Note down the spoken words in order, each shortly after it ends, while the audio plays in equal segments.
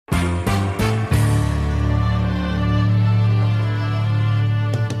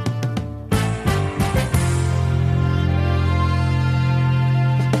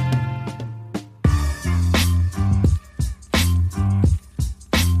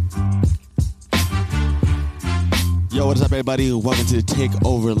Yo, what is up, everybody? Welcome to the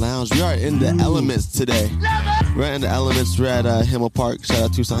Takeover Lounge. We are in the elements today. We're in the elements. We're at Himmel Park. Shout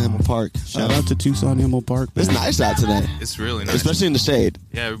out Tucson Himmel Park. Shout out to Tucson Himmel Park. It's nice out today. It's really nice. Especially in the shade.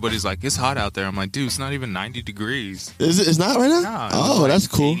 Yeah, everybody's like, it's hot out there. I'm like, dude, it's not even 90 degrees. Is it? It's not right now? Nah, oh, like that's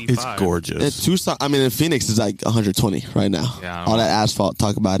cool. 85. It's gorgeous. In Tucson, I mean, in Phoenix, it's like 120 right now. Yeah, all that asphalt.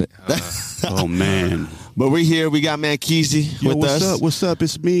 Talk about it. Oh, man. But we're here. We got Man Keezy with what's us. Up? What's up?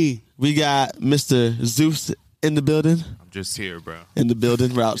 It's me. We got Mr. Zeus in the building. I'm just here, bro. In the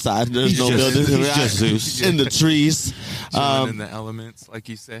building. We're outside. There's no building. He's just Zeus. In the trees. Chilling in the elements, like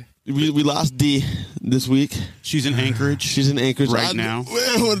you say. We lost D this week. She's in Anchorage. She's in Anchorage right now.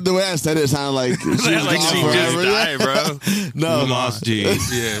 The way I said it sounded like she was like gone she forever. just died, bro. No, We lost D.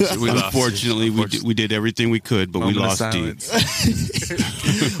 Yeah, we lost. Unfortunately, we did everything we could, but Moment we of lost D.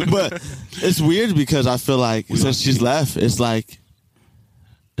 silence. But it's weird because I feel like since she's left, it's like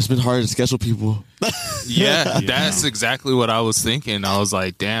it's been hard to schedule people. Yeah, that's exactly what I was thinking. I was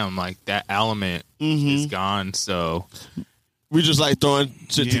like, damn, like that element is gone. So We just like throwing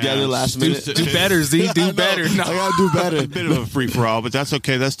shit together last minute. do better, Z. Do better. No. I gotta do better. A bit of a free for all, but that's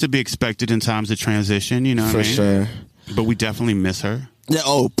okay. That's to be expected in times of transition. You know what For I mean? sure. But we definitely miss her. Yeah.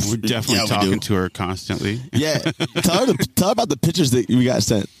 Oh, We're definitely talking to her constantly. Yeah. Tell her about the pictures that we got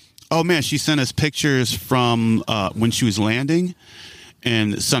sent. Oh man, she sent us pictures from when she was landing,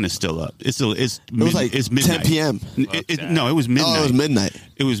 and the sun is still up. It's midnight. 10 p.m. No, it was midnight. Oh, it was midnight.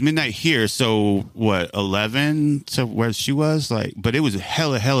 It was midnight here. So what? 11 to where she was like, but it was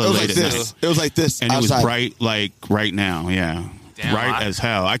hella It was late like at this. night, It was like this. and outside. it was bright like right now. Yeah. Damn, bright as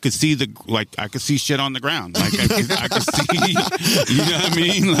hell. I could see I could see shit on the ground. Like I could see, you know what I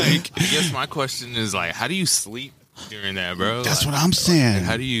mean? Like, I guess my question is like, how do you sleep during that, bro? that's like, what I'm saying.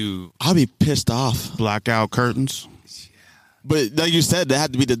 How do you? I'll be pissed off. Blackout curtains. But like you said, they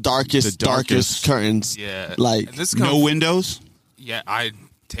had to be the darkest curtains. Yeah, Like and this No windows. Yeah, I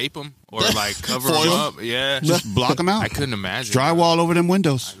tape them or like cover Foil them 'em? up. Yeah, Just block them out. I couldn't imagine Drywall over them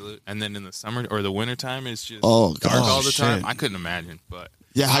windows. And then in the summer or the winter time, it's just Oh, dark gosh. all the time. Shit. I couldn't imagine, but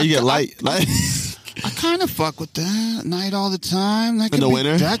yeah, how you get light? Like I kind of fuck with that. Night all the time. That could the be,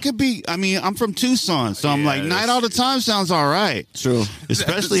 winter? That could be. I mean, I'm from Tucson, so I'm Yeah, like, night that's all the time sounds all right. true.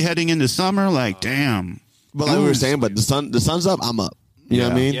 Especially heading into summer. Like, damn. But like we were saying, but the sun's up, I'm up. You know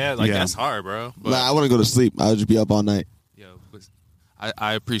what I mean? yeah, like Yeah. that's hard, bro. But, Like, I want to go to sleep. I would just be up all night. yo, but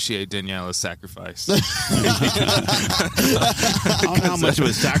I appreciate Daniela's sacrifice. I don't know how much of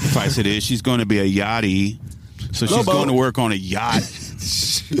a sacrifice it is. She's going to be a yachty, so she's going to work on a yacht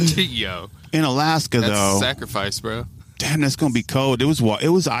Yo, in Alaska, that's though. a sacrifice, bro. Damn, that's going to be cold. It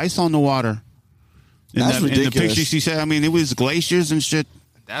was ice on the water. That's in the ridiculous. picture she said, I mean, it was glaciers and shit.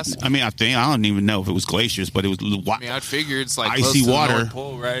 That's. I mean, I don't even know if it was glaciers, but it was I mean, I'd figure it's like icy close to water. The North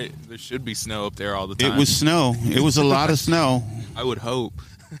Pole, right? There should be snow up there all the time. It was snow. It was a lot of snow. I would hope.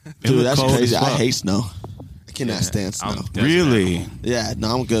 It Dude, was that's cold crazy. as I fuck. hate snow. I cannot stand snow. I'm a desert Really? animal. Yeah,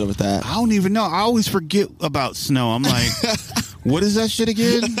 no, I'm good with that. I don't even know. I always forget about snow. I'm like, what is that shit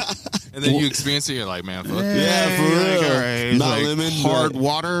again? And then you experience it, you're like, man, fuck this. Yeah, for real. All right. It's Not like lemon, hard but-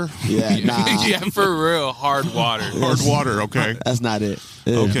 water. Yeah, nah. Yeah, for real, hard water. Hard water. Okay. That's not it.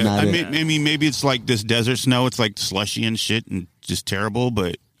 It is Okay. not I it. mean, maybe it's like this desert snow. It's like slushy and shit and just terrible.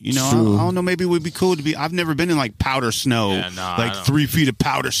 But you know, I True. don't know. Maybe it would be cool to be. I've never been in like powder snow. Yeah, nah, like I don't. 3 feet of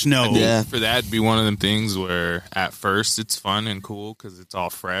powder snow. Yeah. For that, it'd be one of them things where at first it's fun and cool because it's all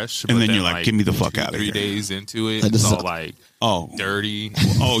fresh. And then you're like, get me the fuck outta 3 here. days into it, Like, it's this all is- like Oh. dirty.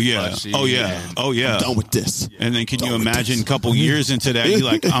 Oh yeah. slushy, Oh yeah. and- Oh yeah. Done with this. And then can you Done with imagine this. a couple years into that, you're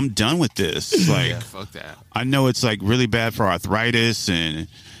like, I'm done with this. Like, Yeah, fuck that. I know it's like really bad for arthritis and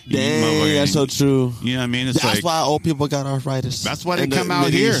you Dang, motherfucking- that's so true. You know what I mean? It's That's like, why old people got arthritis. That's why they In the come out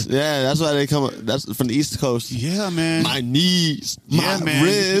here. Mideast. Yeah, that's why they come. That's from the East Coast. yeah, man. My knees, Yeah, my man.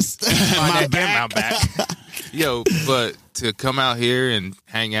 wrist. My neck and my back. Yo, but to come out here and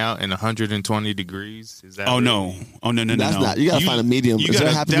hang out in 120 degrees, is that Oh really- no! Oh no! That's not- you gotta find a medium. Is there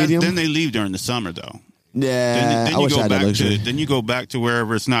a happy medium? Then they leave during the summer, though. Yeah, Then I you wish I go had that back luxury. to then you go back to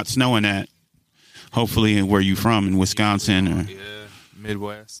wherever it's not snowing at. Hopefully, where you from in Wisconsin or Yeah,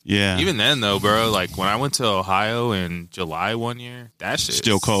 Midwest. yeah. Even then, though, bro, like when I went to Ohio in July one year, that shit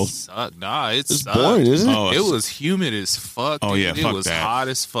Still cold. Sucked. Nah, it It's sucked. boring, isn't it? Oh, It was humid as fuck. Oh, dude. yeah, it fuck was that. hot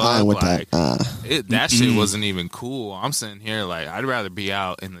as fuck. I ain't with like, that. that shit wasn't even cool. I'm sitting here like I'd rather be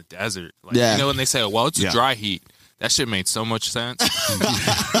out in the desert. Like, Yeah. you know when they say, "Well, it's Yeah. dry heat." That shit made so much sense.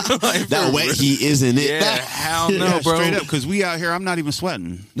 That wet heat isn't it? Yeah, hell no, bro. Straight up, because we out here, I'm not even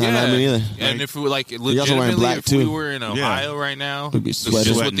sweating. No, not me either. And if we also wearing legitimately, black, if too. we were in Ohio right now, We'd be just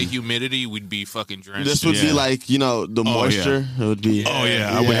sweating. with the humidity, we'd be fucking drenched. This would be like, the moisture. It would be. Oh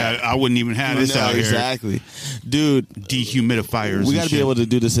yeah, I wouldn't even have this out here. Exactly, dude. Dehumidifiers. We got to be able to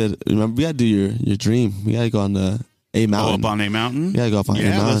do this. Remember, we got to do your dream. We got to go on the A Mountain. Up on A Mountain. We got to go up on A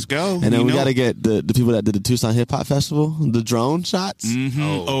Mountain. Let's go. And then we got to get the people that did the Tucson Hip Hop Festival, the drone shots.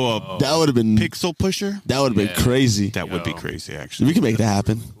 Mm-hmm. That would have been Pixel Pusher. That would have been crazy. That would be crazy. Actually, we can make that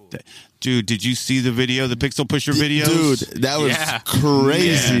happen. Dude, did you see the video, the Pixel Pusher videos? Dude, that was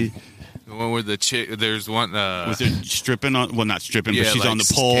crazy. Yeah. The one where the chick, there's one was it stripping on? Well, not stripping, but she's like on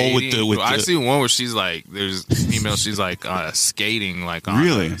the pole skating. with I the. see one where she's like, there's female. She's like skating, like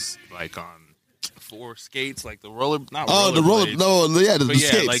on like on 4 skates, like the roller. Not the roller. blades, No, yeah, the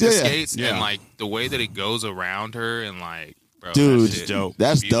skates. like yeah, the yeah. skates, and like the way that it goes around her, and like, bro, dude, that shit, dope.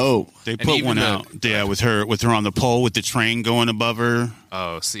 That's beautiful. dope. They put one out, with her on the pole with the train going above her.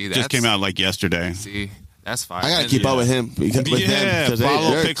 Oh, see, that Just came out like yesterday. See, that's fine. I gotta keep up with him because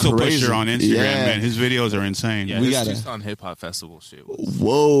follow they're Pixel crazy. Pusher on Instagram, man. His videos are insane. Yeah, we this gotta Tucson Hip Hop Festival shit.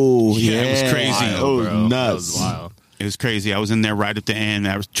 Whoa, Yeah, it was crazy. Wild, Oh, bro. nuts. That was wild. It was crazy. I was in there right at the end.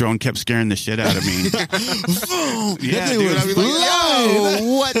 Drone kept scaring the shit out of me. Yeah, dude. I was like,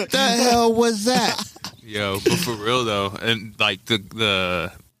 yo, what the hell was that? Yo, but for real though, and like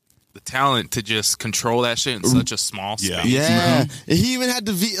the talent to just control that shit in such a small space. Yeah, he even had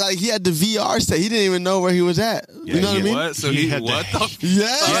he had the VR set. He didn't even know where he was at. Yeah, you know what I mean? What? So He he had what the- the?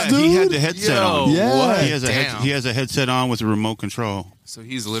 Yeah, Yeah, he had the headset Yo, on. Yeah. what? He has a headset on with a remote control. So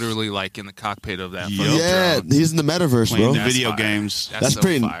he's literally like in the cockpit of that. Yup. fucking yeah, drone. he's in the metaverse, Playing bro. the video fire. games. That's so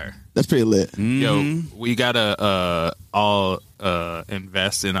pretty. fire. That's pretty lit. Yo, we gotta all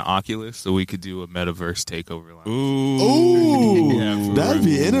invest in an Oculus so we could do a metaverse takeover line. Ooh, Yeah, for that'd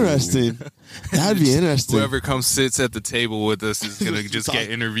be interesting. That'd be interesting. Whoever comes sits at the table with us is gonna just get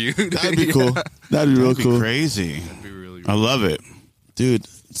interviewed. That'd be cool. That'd be real That'd be cool, crazy. That'd be really, I love it. dude.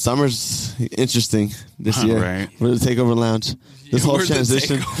 Summer's interesting this year. Right. We're the Takeover Lounge. This whole We're the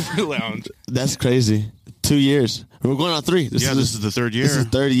transition. Takeover Lounge. That's crazy. 2 years. We're going on 3. This is the third year. This is the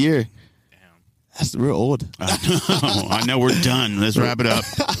third year. Damn. That's real old. I know we're done. Let's wrap it up.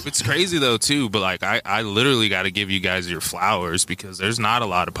 It's crazy though too, but like I literally got to give you guys your flowers because there's not a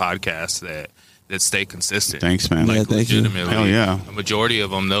lot of podcasts that stay consistent. Thanks, man. Yeah, Like thank you. legitimately, Hell yeah. A majority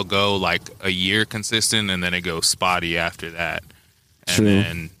of them they'll go like a year consistent and then it goes spotty after that. And True.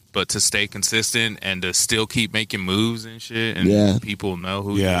 then but to stay consistent and to still keep making moves and shit and Yeah. people know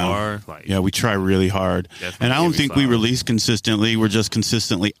who Yeah. you are, like Yeah, we try really hard. Definitely And I don't give me think we flowers. release consistently. We're just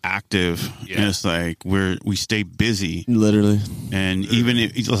consistently active. Yeah. And it's like we stay busy. Literally. And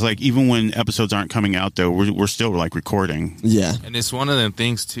even when episodes aren't coming out though, we're still like recording. Yeah. And it's one of them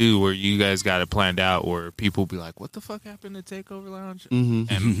things too where you guys got it planned out where people be like, "What the fuck happened to Takeover Lounge?" Mm-hmm.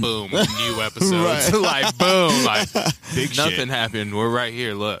 And boom, new episodes. Right. Like boom, like Big nothing shit. happened. We're right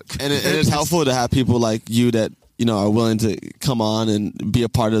here. Look, And it's helpful to have people like you that are willing to come on and be a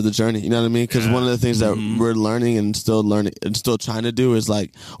part of the journey. You know what I mean? Because one of the things that we're learning and still trying to do is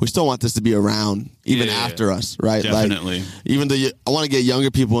like we still want this to be around even Yeah. after us, right? Definitely. Like, even though I want to get younger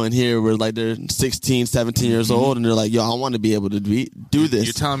people in here where like they're 16, 17 years old and they're like, yo, I want to be able to do this.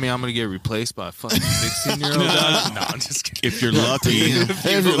 you're telling me I'm gonna get replaced by a fucking 16-year-old? No, I'm just kidding. If you're lucky. If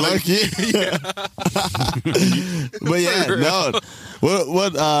you're lucky. But yeah, no.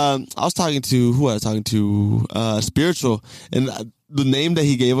 What I was talking to, who was I talking to? Spiritual. And the name that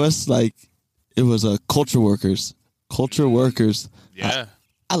he gave us, like, it was Culture Workers. Culture Workers. Yeah.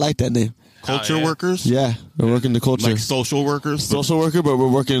 I like that name. Culture yeah. workers? Yeah, we're working the culture. Like social workers? Social worker, but we're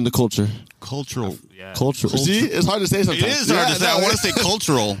working in the culture. Cultural. Yeah. Culture. See, it's hard to say It sometimes. is hard to say. I no, want to say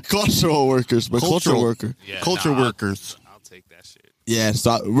cultural. cultural workers, but culture Cultural. worker. Yeah, Culture nah, workers. I'll take that shit. Yeah,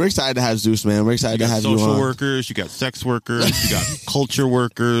 so we're excited to have Zeus, man. We're excited You to got have you social on. workers, you got sex workers, you got culture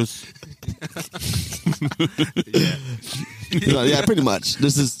workers. Yeah, pretty much.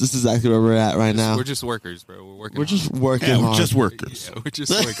 This is exactly where we're at right now. We're just workers, bro. We're working. We're just working Yeah, we're hard. just workers. Yeah, we're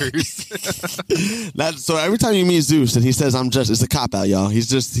just workers. So every time you meet Zeus and he says I'm just, it's a cop out, y'all. He's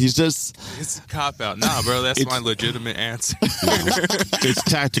just It's a cop out. Nah, bro. That's my legitimate answer. It's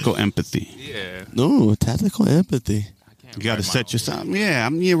tactical empathy. Yeah. no tactical empathy. You got to set yourself. Yeah,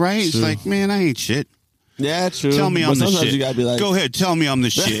 you're right. It's True. like, man, I ain't shit. Yeah, true. Tell me But I'm the sometimes shit. you gotta be like, Go ahead, tell me I'm the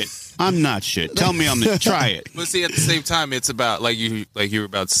shit. I'm not shit. Tell me I'm the. Try it. But see, at the same time, it's about like you were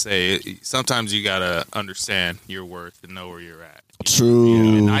about to say. Sometimes you gotta understand your worth and know where you're at.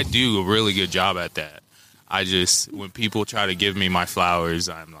 true. And I do a really good job at that. I just when people try to give me my flowers,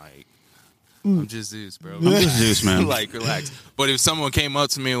 I'm like, I'm just Zeus, bro. I'm just Zeus, man. Like, relax. But if someone came up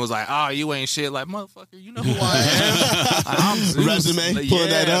to me and was like, "Oh, you ain't shit," like, motherfucker, you know who I am. I'm Zeus. Resume, like, pulling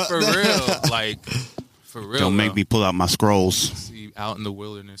that up. for real. Like, for real. Don't make me pull out my scrolls. See, out in the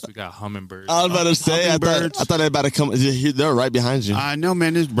wilderness, we got hummingbirds. I was about to say, I thought they were about to come. They're right behind you. I know,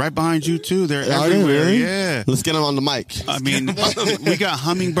 man. It's right behind you too. They're Are they everywhere. really? Yeah. Let's get them on the mic. I mean, we got Ask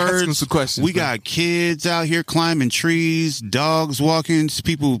hummingbirds. them some questions, We man. got kids out here climbing trees, dogs walking,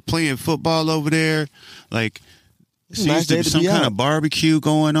 people playing football over there. Like, It's a nice seems to day be to some be kind out. of barbecue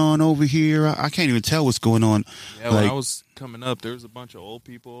going on over here. I can't even tell what's going on. Yeah, when Like- I was coming up, there was a bunch of old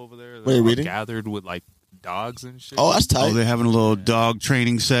people over there. That Wait, were all reading? gathered with like dogs and shit. Oh, that's Oh, tight. they're having a little dog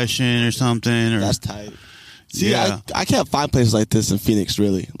training session or something. Or That's tight. See, Yeah. I can't find places like this in Phoenix,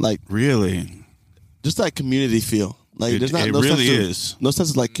 really. Like, really, just that community feel. Like, It- there's not it no really sense of- is. no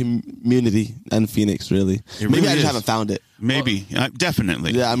sense of like community in Phoenix, really. It Maybe really I just is. haven't found it. maybe,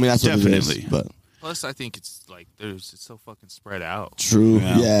 definitely. Yeah, I mean that's what it definitely. is. But Plus, I think it's like it's so fucking spread out. true,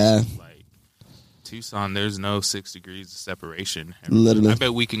 Yeah. yeah. Like Tucson, there's no 6 degrees of separation. Literally. I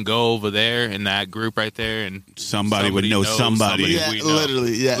bet we can go over there in that group right there, and Somebody would know knows somebody. Yeah, we know.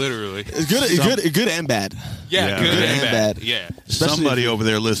 literally, yeah. Literally. It's good, good and bad. Yeah, Yeah. good Good and and bad. bad. Yeah. Especially Somebody if- over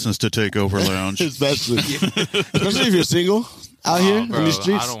there listens to Takeover Lounge. especially if you're single out here Oh, bro, on these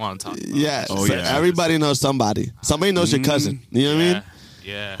streets. I don't want to talk about Yeah, it. Oh, so yeah. everybody knows somebody. Somebody knows your cousin. You know what I mean?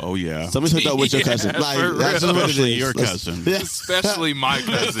 Yeah. Oh yeah, Somebody's hooked up with your Yeah, cousin. Like for that's just real. what it Especially is. your Let's- cousin. Yeah. Especially my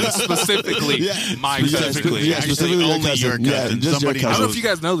cousin. Specifically, Yeah. my Yeah, cousin. Specifically, yeah, actually specifically your only cousin. your Yeah, cousin. just your Somebody I don't know knows. if you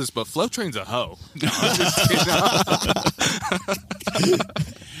guys know this, but Flow Train's a hoe.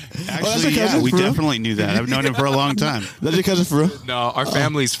 Actually, your yeah, cousin, we for real? definitely knew that. I've known him for a long time. That's your cousin for real? No, our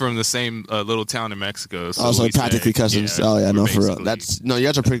family's from the same little town in Mexico. So Also, we practically say, cousins. yeah, oh yeah, we're no, for real. basically- That's no, you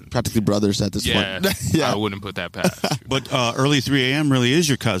guys are practically brothers at this yeah. point. Yeah. I wouldn't put that past. you. But early 3 a.m. really is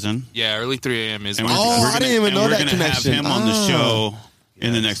your cousin. Yeah, early 3 a.m. is And my Oh, cousin. I didn't even know that We're gonna connection. have him on the Ah. show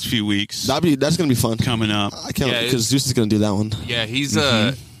in the next few weeks. That's gonna be fun. Coming up. I can't Yeah, because Zeus is gonna do that one. Yeah, he's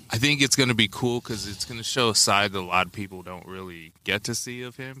I think it's gonna be cool because it's gonna show a side that a lot of people don't really get to see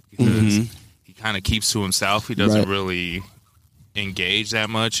of him because he kind of keeps to himself. He doesn't Right. really engage that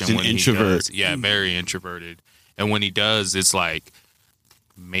much, He's and an when introvert. he does, very introverted. And when he does, it's like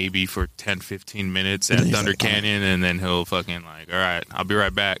maybe for 10, 15 minutes at He's Thunder like, Canyon, and then he'll fucking like, all right, I'll be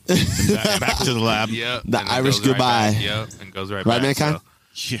right back. Back to the lab. Yep. The and then Irish goes right goodbye. back. Yep, and goes right, Right, back. Mankind? So-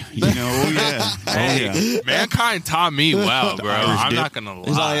 Yeah, you know, oh yeah. Oh Hey, yeah. Mankind taught me well, bro. Irish I'm dip. not gonna lie.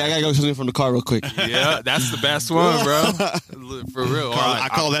 He's like, I gotta go something from the car real quick. Yeah, that's the best one, bro. For real. I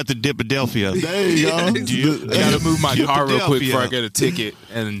call that the Dipadelphia. There you go. I gotta move my car real quick Philadelphia. before I get a ticket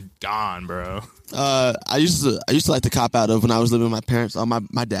and gone, bro. I used to like to cop out of when I was living with my parents. Oh,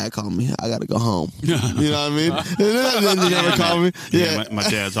 my dad called me. I gotta go home. You know what I mean? And then you never call me. Yeah, my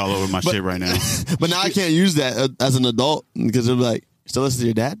dad's all over my shit right now. But now I can't use that as an adult because they're like, still listen to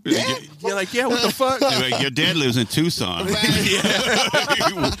your dad? Yeah. You're like, yeah, what the fuck? Like, your dad lives in Tucson.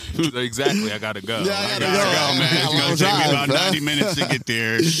 Exactly. I gotta go. Yeah, I gotta Gotta go, man. It's Long gonna take me drive, about bro. 90 minutes to get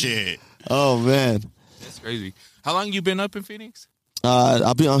there. Shit. Oh man. That's crazy. How long you been up in Phoenix?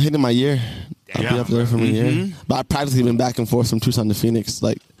 I'm hitting my year. I'll be Yeah. up there for a year. But I've practically been back and forth from Tucson to Phoenix.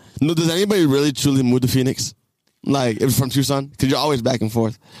 Like, no, does anybody really truly move to Phoenix? Like, if it's from Tucson? Because you're always back and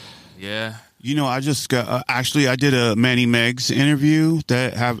forth. Yeah. You know, I just got actually I did a Manny Meggs interview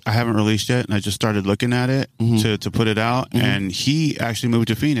that I haven't released yet, and I just started looking at it to put it out, and he actually moved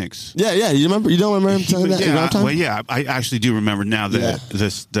to Phoenix. Yeah, yeah. You remember? You don't remember him telling that? Yeah, around time? well, yeah, I actually do remember now that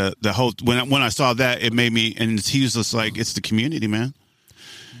the whole when I saw that, it made me, and he was just like, it's the community, man.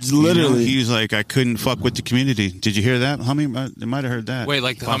 Literally. You know, he was like, I couldn't fuck with the community. Did you hear that? They might have heard that. Wait,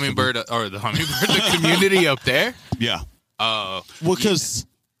 like the Possibly. hummingbird the community up there? Yeah. Oh, Well, because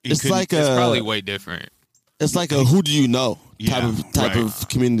He it's couldn't- like it's a probably way different. it's like a who do you know type Yeah, type right. of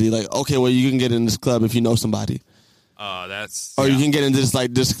community. Like, okay, well, you can get in this club if you know somebody, Oh, that's. or you can get into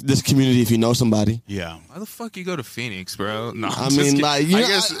this community if you know somebody. Yeah. Why the fuck you go to Phoenix, bro? No, I I'm just mean, kidding. like, I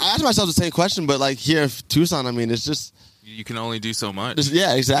guess I ask myself the same question, but like here, Tucson, I mean, it's just you can only do so much.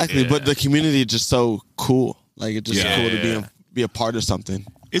 yeah, exactly. Yeah. But the community is just so cool. Like, it's just Yeah. cool to Yeah. be a part of something.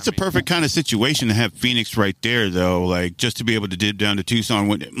 It's a perfect kind of situation to have Phoenix right there, though. Like, just to be able to dip down to Tucson.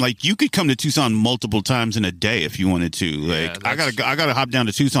 Like, you could come to Tucson multiple times in a day if you wanted to. Like, I gotta hop down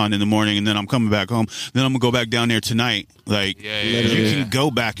to Tucson in the morning, and then I'm coming back home. Then I'm gonna go back down there tonight. Like, Yeah, you yeah. can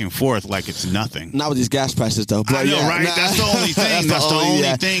go back and forth like it's nothing. Not with these gas prices, though. But I know, yeah, right? nah. That's the only thing. That's the only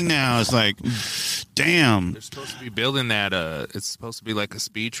yeah. thing now. It's like, damn. They're supposed to be building that. It's supposed to be like a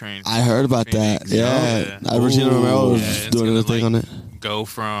speed train. I heard about that. Phoenix. Yeah, Yeah. Regina Romero was Yeah, it's doing gonna, a thing like, on it. go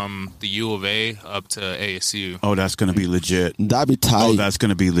from the U of A up to ASU. Oh, that's going to be legit. That'd be tight. Oh, that's going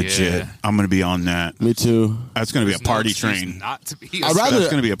to be legit. Yeah. I'm going to be on that. Me too. That's going to be a There's no party excuse train. Not to be. I'd rather-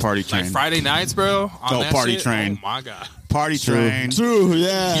 That's going to be a party train. like Friday nights, bro. On that party shit, train. Oh my god. Party train. True,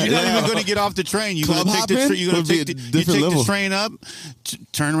 yeah. You're not yeah. even going to get off the train. You're going Club to take the hopping you're going would to be take a the, you different take level. the train up,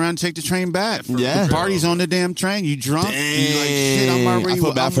 turn around, and take the train back. Yeah. The party's on the damn train. You drunk? You like shit. I'm already. I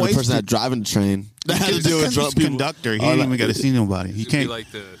feel bad I'm for the person wasted. that driving the train. That had to Because deal with he's drunk people. conductor. He Oh, ain't like- even got to see nobody. He It could be can't.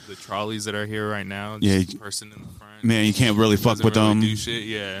 like the trolleys that are here right now. Yeah. Just person in the front. Man, you can't really fuck Doesn't with really them. Do shit.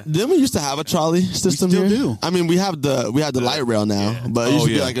 Yeah. Didn't we used to have a trolley system still here? do. I mean, we have the light rail now, Yeah. but it used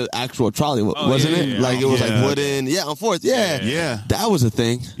to be yeah. like an actual trolley, Oh, wasn't yeah, it? yeah, Like it was yeah. like wooden, yeah, on fourth, yeah. Yeah. That was a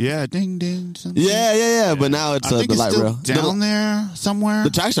thing. Yeah. Ding ding. Something. Yeah. But now it's I think the it's light still rail. down there somewhere. The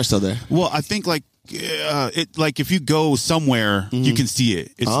tracks are still there. Well, I think like if you go somewhere, you can see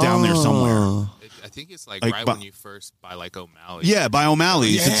it. It's down there somewhere. Oh. I think it's like Like, right but- when you first buy like O'Malley. Yeah, by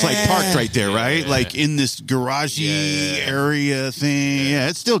O'Malley's. It's like parked right there, right? Yeah. Like in this garagey Yeah. area thing. Yeah,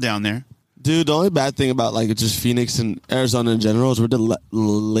 it's still down there. Dude, the only bad thing about like just Phoenix and Arizona in general is we're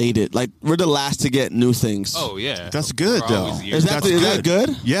delayed. Like we're the last to get new things. Oh yeah. That's good, We're though. always years is that behind. is that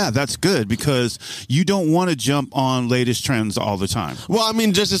good? Yeah, that's good because you don't want to jump on latest trends all the time. Well, I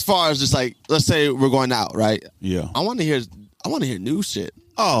mean, just as far as just like let's say we're going out, right? Yeah. I want to hear new shit.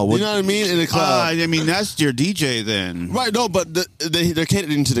 Oh, well, You know what I mean? In the club. I mean, that's your DJ then. Right, no, but they're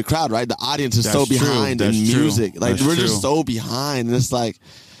catering to the crowd, right? The audience is so That's true. behind in That's true. music. Like, That's we're true. just so behind. And it's like,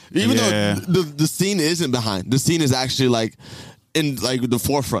 even Yeah. though the scene isn't behind, the scene is actually like in like the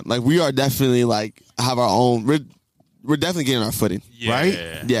forefront. Like, we are definitely like have our own, we're definitely getting our footing. Yeah. Right?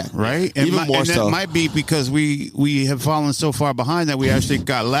 Yeah. Right? Even more and so. that might be because we have fallen so far behind that we actually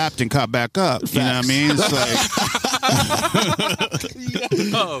got lapped and caught back up. You know what I mean? It's like,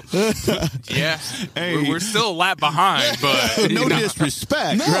 Oh. Yeah. Hey. We're still a lap behind, but no you know.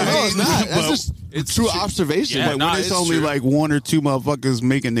 disrespect. No, right? no, it's not. That's But- just it's true true. observation. Yeah, But nah, when it's it's only true. like one or two motherfuckers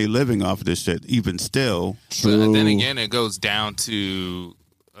making their living off of this shit, even still. But then again, it goes down to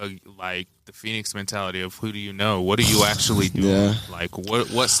like the Phoenix mentality of who do you know? What are you actually doing? Yeah. Like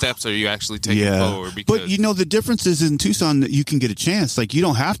what steps are you actually taking forward? Because But you know the difference is in Tucson that you can get a chance. Like you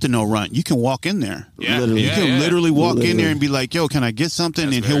don't have to know run. You can walk in there. yeah, Literally. You yeah, can yeah. literally walk in Literally. there and be like, "Yo, can I get something?"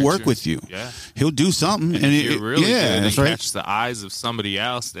 That's and he'll very work true. with you. Yeah. He'll do something. And if you're really yeah, good and that's right. catch the eyes of somebody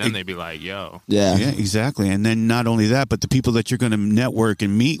else, then they'd be like, "Yo, Yeah. Yeah, exactly. And then not only that, but the people that you're going to network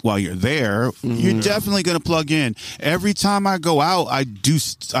and meet while you're there, you're definitely going to plug in. Every time I go out, I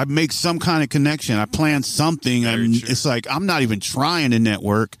make some kind of connection. I plan something. Very true. It's like I'm not even trying to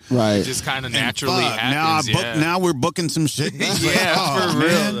network. Right. it just kind of And naturally fuck, happens." now we're booking some shit. It's like, Yeah, oh, for real,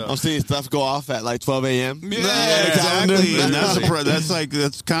 man. though. I'm seeing stuff go off at like 12 a.m. Yeah, exactly. And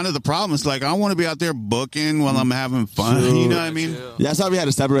that's kind of the problem. It's like I want to be out there booking while I'm having fun. True. You know what I mean? Yeah, that's why we had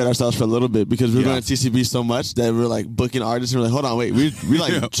to separate ourselves for a little bit because we were Yeah. going to TCB so much that we were like booking artists and we're like, hold on, wait, we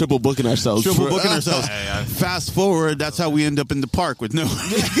like Yeah. triple booking ourselves. Triple for- booking ourselves. Fast forward, that's how we end up in the park with no.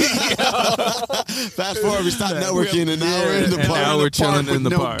 Fast forward, we stopped networking and now we're in the And park. now we're chilling with in the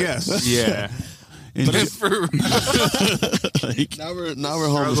no park. guests. Yeah. And But just- for Now we're struggle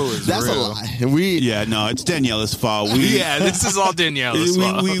homeless. is That's a real. lie. And we yeah, no, it's Daniela's fault. We yeah, this is all Danielle's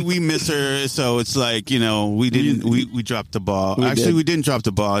fault. we miss her, so it's like we dropped the ball. We Actually, did. we didn't drop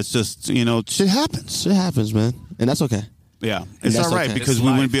the ball. It's just shit happens. shit happens, man. And that's okay. Yeah, it's that's all right okay. because It's we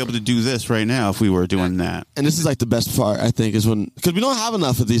life. wouldn't be able to do this right now if we were doing that. And this is like the best part, I think, is when because we don't have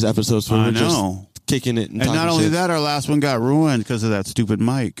enough of these episodes where I we're know. just kicking it and And not talking only shit. that, our last one got ruined because of that stupid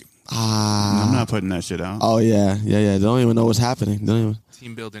mic. I'm not putting that shit out. Oh yeah. They don't even know what's happening. Don't even.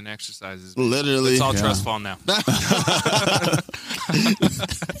 Team building exercises. Literally. It's all Yeah. trust fall now.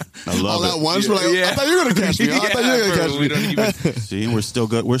 I love All it. at once, we're like, Yeah. I thought you were gonna catch me. I thought you were gonna catch we me. don't even. See, we're still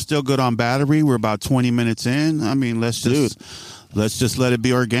good. We're still good on battery. We're about 20 minutes in. I mean, let's just let it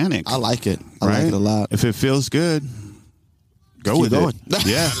be organic. I like it. I right? like it a lot. If it feels good, go Keep with going. it.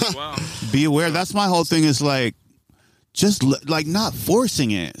 Yeah. Well, Be aware. That's my whole thing is like, just like not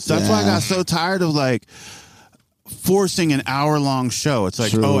forcing it. So that's why I Yeah. got so tired of like forcing an hour-long show. It's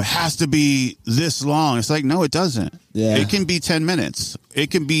like, True. oh, it has to be this long. It's like, no, it doesn't. Yeah. It can be 10 minutes.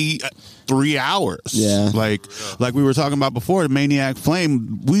 It can be 3 hours. Yeah. Like we were talking about before, the Maniac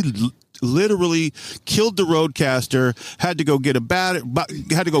Flame, we literally killed the Roadcaster, had to go get a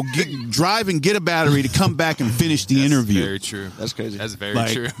drive and get a battery to come back and finish the interview. very true. That's crazy. That's very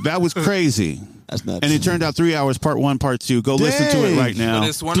Like, true. that was crazy. That's nuts. And it turned out 3 hours, part 1, part 2. Go listen to it Dang. right now. But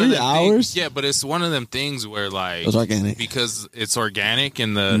it's one 3 of them hours? Things, yeah, but it's one of them things where like It's organic. because it's organic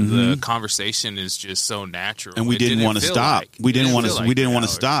and the conversation is just so natural. And we It didn't want to feel stop. like- we it didn't want feel to. like we didn't 3 want to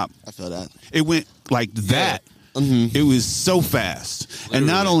hours. stop. I feel that. It went like that. It was so fast. Literally. And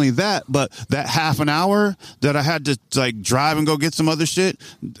not only that, but that half an hour that I had to like drive and go get some other shit.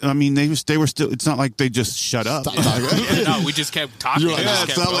 I mean, they were still. It's not like they just shut up. No, we just kept talking. Yeah,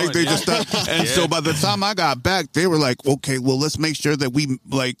 it's not like they just stopped. And so by the time I got back, they were like, "Okay, well, let's make sure that we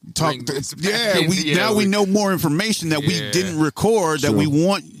like talk." Now we know more information that we didn't record that we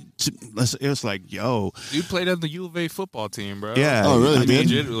want. It was like, yo, dude played on the U of A football team, bro. Yeah, oh really?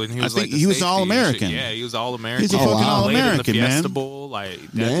 He was he was All-American. Yeah, he was All-American. He's a fucking All-American, man. Bowl, like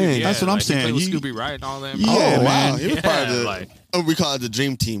that's what I'm saying. He played with Scooby Wright and all them. Yeah, oh man. wow, he was part of the. We call it the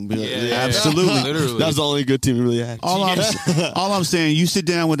dream team. Absolutely. Literally. That was the only good team we really had. All I'm saying, you sit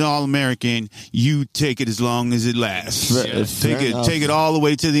down with an All-American, you take it as long as it lasts. Take it all the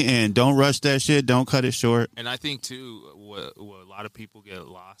way to the end. Don't rush that shit. Don't cut it short. And I think too, what a lot of people get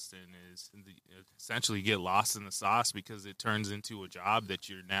lost in is essentially get lost in the sauce because it turns into a job that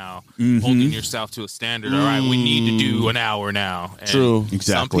you're now holding yourself to a standard. All right, we need to do an hour now. And True,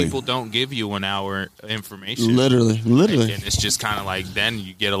 exactly. Some people don't give you an hour information. Literally. And it's just kind of like then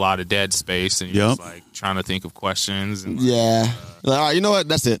you get a lot of dead space and you're just like trying to think of questions. And like, all right, you know what?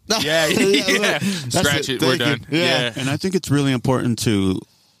 That's it. Yeah. Scratch it. We're done. Yeah. And I think it's really important to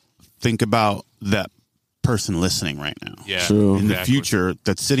think about that person listening right now. Yeah. True. In the future,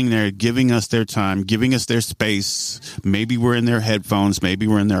 that's sitting there giving us their time, giving us their space. Maybe we're in their headphones, maybe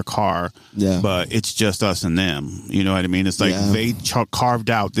we're in their car. Yeah. But it's just us and them. You know what I mean? It's like they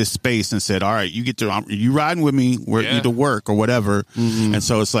carved out this space and said, all right, you riding with me, we're either work or whatever. And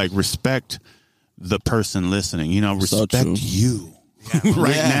so it's like respect the person listening. You know, respect you.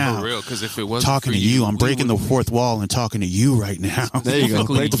 Now, for real. Because if it wasn't talking to you, I'm breaking the fourth wall and talking to you right now. There you go.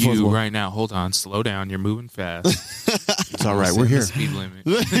 Break the fourth wall right now. Hold on, slow down. You're moving fast. It's all right. We're here. Speed limit.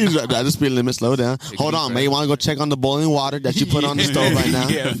 The speed limit. Slow down. Hold on, man. You want to go check on the boiling water that you put on the stove right now?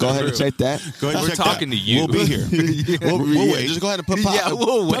 Go ahead and check that. Go ahead. We're talking to you. We'll be here. We'll wait. Just go ahead and put pause. Yeah,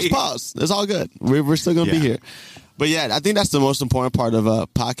 we'll wait. Press pause. It's all good. We're still gonna be here. But yeah, I think that's the most important part of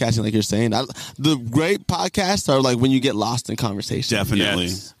podcasting, like you're saying. The great podcasts are like when you get lost in conversation. Definitely.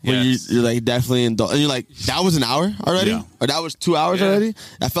 Yes. When you're like definitely and you're like, that was an hour already? Yeah. Or that was 2 hours already?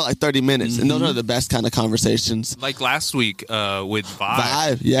 That felt like 30 minutes. And those are the best kind of conversations. Like last week with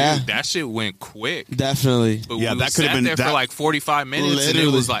Vibe, yeah. Dude, that shit went quick. Definitely. But yeah, we that could have been there for like 45 minutes. Literally. And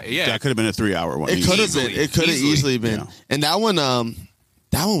it was like, that could have been a 3-hour one. It could have been. It could have easily been. Yeah. And that one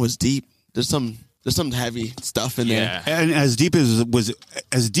was deep. There's some heavy stuff in there. And as deep as it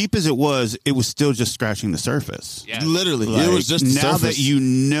was, it was still just scratching the surface. Yeah. Literally. Like, it was just the now surface. that you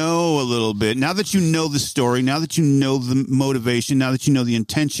know a little bit, now that you know the story, now that you know the motivation, now that you know the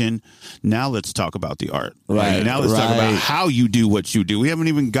intention, now let's talk about the art. Right. Now let's talk about how you do what you do. We haven't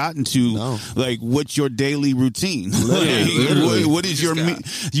even gotten to like what's your daily routine. Literally. What is your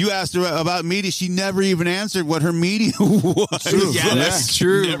you asked her about media, she never even answered what her media was. True. Yeah, that's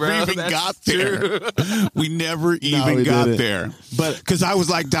true, never bro. even That's got true. there. We never even got there. But because I was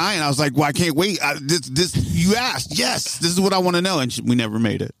like dying, I was like, well, I can't wait. This you asked, yes, this is what I want to know, and we never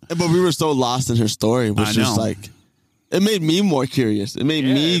made it. But we were so lost in her story. It was just like, it made me more curious. It made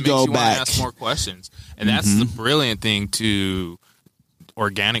me go back, ask more questions, and that's the brilliant thing to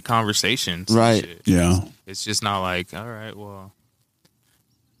organic conversations. Right? Yeah. It's just not like, all right, well.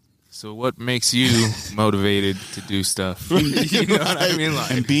 So what makes you motivated to do stuff? You know what I mean?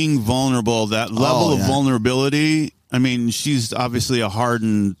 Like, and being vulnerable, that level of vulnerability. I mean, she's obviously a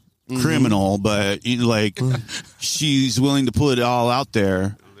hardened criminal, but like she's willing to put it all out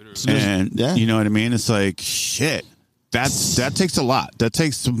there. Literally. And you know what I mean? It's like, shit. That takes a lot. That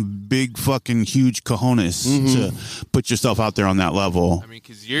takes some big fucking huge cojones to put yourself out there on that level. I mean,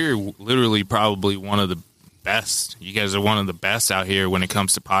 because you're literally probably one of the best. You guys are one of the best out here when it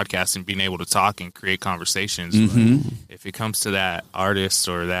comes to podcasting, being able to talk and create conversations. But if it comes to that artist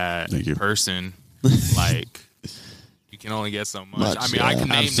or that person, like, you can only get so much. I mean, I can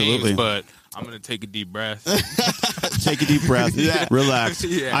name names, but I'm going to take a deep breath. Take a deep breath. Relax.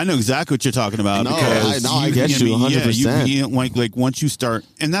 I know exactly what you're talking about. I get you 100%. Like once you start,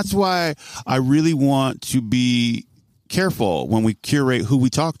 and that's why I really want to be careful when we curate who we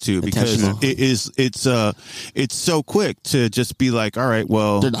talk to, because it's so quick to just be like, all right,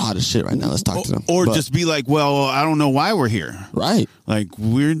 well, they're the hottest shit right now, let's talk to them, or just be like, well, I don't know why we're here, right? Like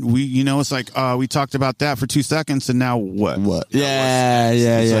we you know, it's like we talked about that for 2 seconds and now what yeah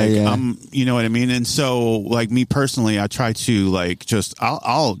you know what I mean? And so like me personally, I try to like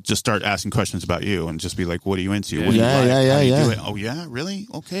I'll just start asking questions about you and just be like, what are you into? What do you like? How do you do it? Oh yeah, really?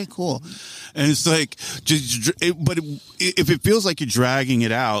 Okay, cool. And it's like but if it feels like you're dragging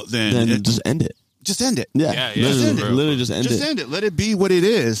it out, then just end it. Just end it. Yeah. Literally just end it. Just end it. Let it be what it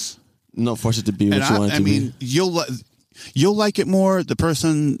is. No, force it to be what you want it to be. You'll like it more. The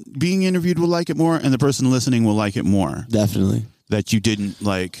person being interviewed will like it more, and the person listening will like it more. Definitely. That you didn't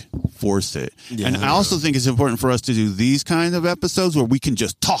like force it. Yeah. And I also think it's important for us to do these kind of episodes where we can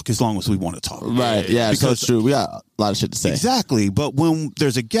just talk as long as we want to talk. Right. Yeah. Because so true. We got a lot of shit to say. Exactly. But when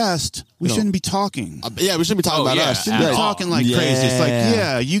there's a guest, we shouldn't be talking. Yeah, we shouldn't be talking about us. We shouldn't be talking like crazy. It's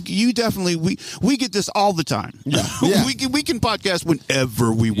like, you definitely, we get this all the time. Yeah. we can podcast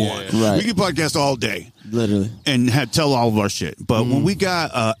whenever we want. Right. We can podcast all day. Literally. And tell all of our shit. But when we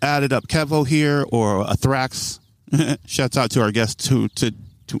got added up Kevo here or a Thrax, shouts out to our guests who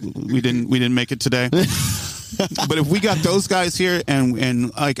we didn't make it today. But if we got those guys here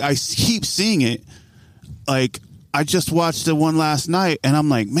and like I keep seeing it, like I just watched the one last night and I'm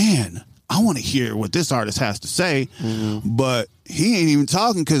like, man, I want to hear what this artist has to say, but he ain't even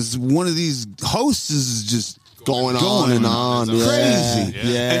talking because one of these hosts is just going on and on. Crazy.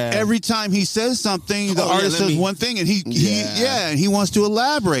 Yeah. And every time he says something, the artist says one thing and he wants to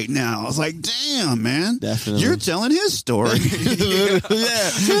elaborate now. I was like, damn, man. Definitely. You're telling his story. Shit,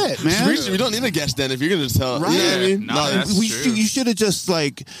 man. We don't need a guest then if you're going to tell. Right. You know what I mean? No, that's true. You should have just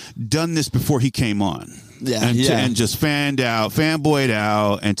like done this before he came on. Yeah. And just fanboyed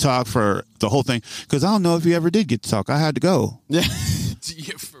out and talk for the whole thing. Because I don't know if he ever did get to talk. I had to go. Yeah.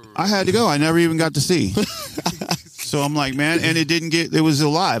 I had to go. I never even got to see. So I'm like, man, and it was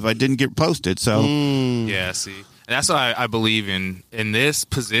alive. I didn't get posted. So yeah, see, and that's why I believe in this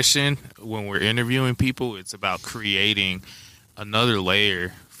position when we're interviewing people. It's about creating another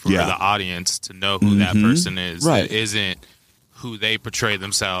layer for the audience to know who that person is. Right. That isn't who they portray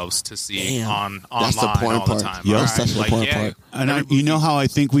themselves to see online that's the point all part. the time. Yep. Right? That's the point part. And you know how I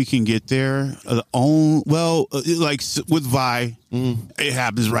think we can get there? Like with Vi, it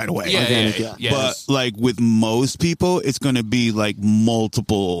happens right away. Yeah. But like with most people, it's going to be like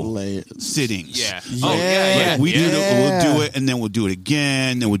multiple sittings. Yeah. Like we'll do it, and then we'll do it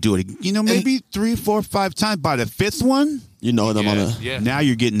again, then we'll do it. Maybe 3, 4, 5 times. By the 5th one, you know them on a. Yeah. Now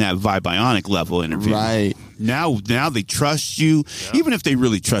you're getting that Vi Bionic level interview. Right. Now they trust you, even if they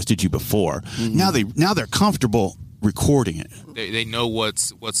really trusted you before. Now they're comfortable recording it. They know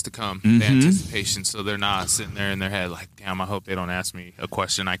what's to come, the anticipation, so they're not sitting there in their head like, damn, I hope they don't ask me a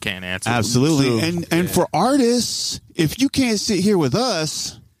question I can't answer. Absolutely. And for artists, if you can't sit here with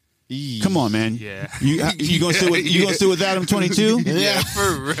us, come on, man. Yeah. You gonna sit with Adam 22? Yeah,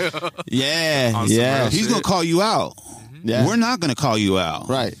 for real. Yeah. He's gonna call you out. Yeah. We're not gonna call you out.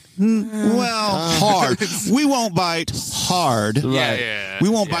 Right. Well, hard. We won't bite hard. Yeah. We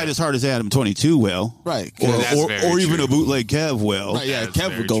won't bite as hard as Adam 22 will. Right. Or even a bootleg Kev will. Right, yeah, That's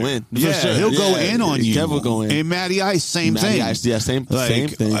Kev will go in. Yeah, he'll go in on you. Kev will go in. And Matty Ice, same thing. Ice, same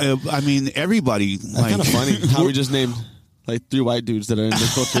thing. I mean, everybody. That's kind of funny how we just named like 3 white dudes that are in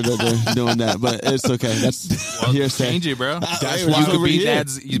the culture that they're doing that, but it's okay. That's hearsay. Change it, bro. That's why you could be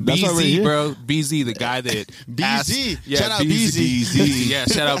that's BZ, bro. BZ, the guy that BZ. Shout out BZ. Yeah,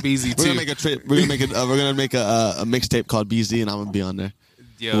 shout out BZ too. We're gonna make a trip. We're gonna make a mixtape called BZ, and I'm gonna be on there.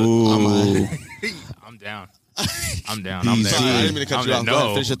 Yo, I'm down. I'm there. Sorry, I didn't mean to cut you off. Go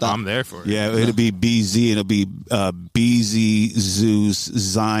ahead, finish your thought. I'm there for it. Yeah, it'll be BZ. It'll be BZ, Zeus,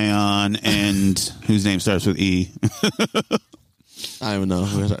 Zion, and whose name starts with E? I don't even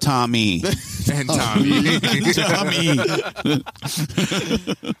know. Tommy. And Tommy. Tommy.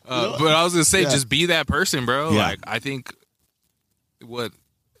 But I was gonna say, just be that person, bro. Yeah. Like, I think what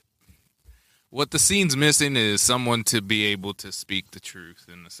the scene's missing is someone to be able to speak the truth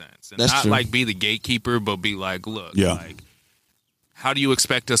in a sense, and That's not true. like be the gatekeeper, but be like, look, Yeah. like, how do you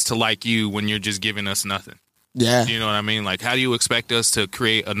expect us to like you when you're just giving us nothing? Yeah. You know what I mean? Like, how do you expect us to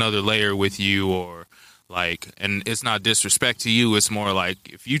create another layer with you, or like, and it's not disrespect to you. It's more like,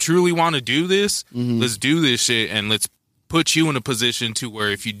 if you truly want to do this, let's do this shit, and let's put you in a position to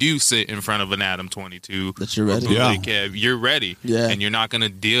where if you do sit in front of an Adam 22, That you're ready. Yeah. Kev, you're ready. Yeah. And you're not going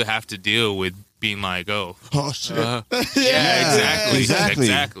to have to deal with being like, oh shit. yeah,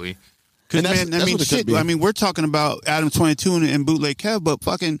 exactly. Because, And man, I that's mean, what it could shit. be. I mean, we're talking about Adam 22 and Bootleg Kev, but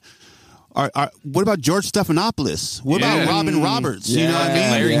fucking, what about George Stephanopoulos? What about Robin Roberts? You know what I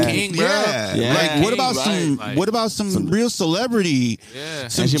mean? Larry Yeah. King, bro. Yeah. Like, what about Right. what about some real celebrity? Yeah.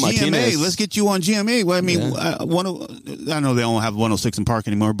 Some Angie GMA. Martinez. Let's get you on GMA. Well, I mean, I know they don't have 106 in Park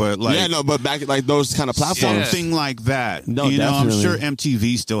anymore, but like, Yeah, no, but back like those kind of platforms. something like that. No, you know, definitely. I'm sure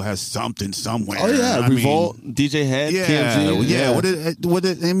MTV still has something somewhere. Oh yeah, I mean, Revolt, DJ Head, yeah, KMG.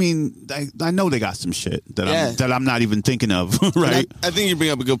 yeah. I mean, I know they got some shit that Yeah. I'm not even thinking of, And right? I think you bring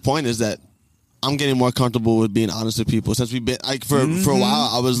up a good point. Is that I'm getting more comfortable with being honest with people since we've been like for a while.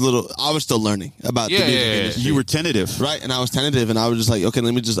 I was still learning about the music industry. You were tentative, right? And I was tentative, and I was just like, okay,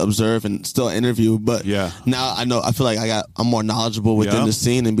 let me just observe and still interview. But now I feel like I'm more knowledgeable within the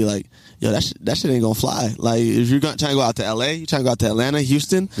scene and be like, yo, that shit ain't gonna fly. Like if you're trying to go out to LA, you're trying to go out to Atlanta,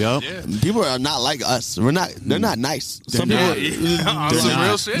 Houston. People are not like us. They're not nice. Some people,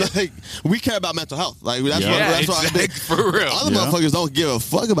 real shit. Like we care about mental health. Like that's what for real. Other motherfuckers don't give a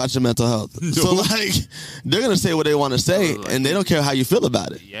fuck about your mental health. No. So like they're gonna say what they want to say, and they don't care how you feel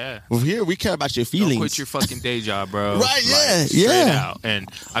about it. Yeah. Well, here we care about your feelings. Don't quit your fucking day job, bro. Right? Yeah. Straight out. And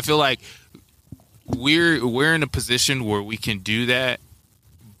I feel like we're in a position where we can do that,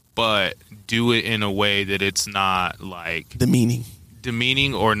 but do it in a way that it's not like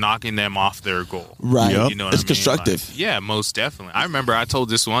demeaning or knocking them off their goal. Right. You know what it's I mean? constructive. Like, yeah, most definitely. I remember I told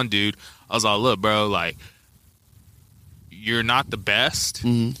this one dude, I was like, look, bro, like, you're not the best,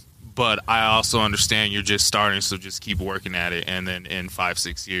 but I also understand you're just starting, so just keep working at it. And then in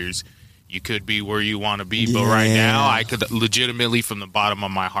 5-6 years, you could be where you want to be. But right now, I could legitimately, from the bottom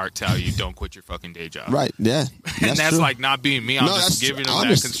of my heart, tell you, don't quit your fucking day job. Right, yeah. And that's like not being me. I'm just giving them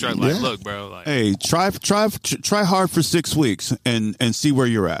that construct. Like, look, bro. Like, hey, try hard for 6 weeks and see where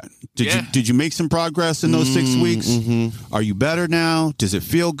you're at. Did you make some progress in those 6 weeks? Mm-hmm. Are you better now? Does it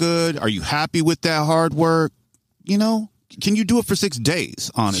feel good? Are you happy with that hard work? You know? Can you do it for 6 days,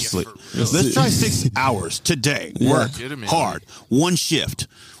 honestly? Yeah, let's try 6 hours today. Work hard. One shift.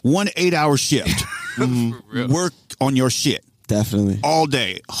 1 8-hour shift. Work on your shit. Definitely. All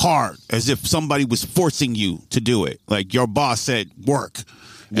day. Hard. As if somebody was forcing you to do it. Like your boss said, work.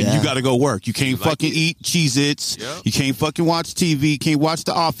 And you got to go work. You can't fucking eat Cheez-Its. Yep. You can't fucking watch TV. Can't watch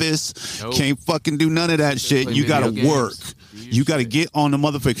The Office. Nope. Can't fucking do none of that shit. You got to work. You got to get on the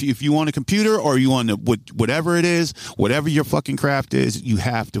motherfucker. If you on a computer or you on the whatever it is, whatever your fucking craft is, you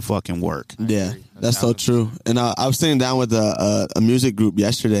have to fucking work. Yeah, that's so true. And I was sitting down with a music group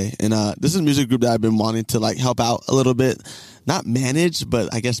yesterday, and this is a music group that I've been wanting to like help out a little bit. Not manage,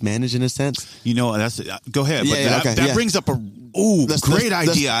 but I guess manage in a sense. You know, that's go ahead. But that brings up a great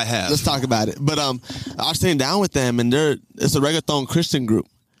idea I have. Let's talk about it. But I was sitting down with them, and it's a reggaeton Christian group.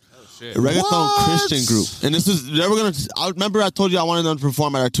 A reggaeton Christian group, and they were gonna. I remember I told you I wanted them to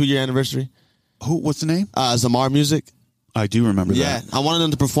perform at our 2-year anniversary. What's the name? Zamar Music. I do remember that. Yeah, I wanted them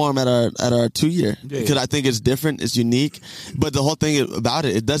to perform at our 2-year because I think it's different, it's unique. But the whole thing about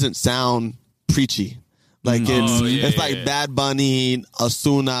it doesn't sound preachy. Like it's like Bad Bunny,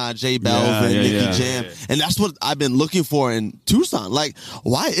 Asuna, J Balvin, Nicky Jam, and that's what I've been looking for in Tucson. Like,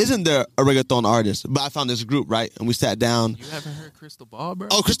 why isn't there a reggaeton artist? But I found this group, right, and we sat down. You haven't heard Crystal Ball, bro?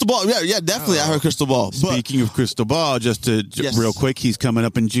 Oh, Crystal Ball, yeah, definitely. I heard Crystal Ball. Speaking of Crystal Ball, just real quick, he's coming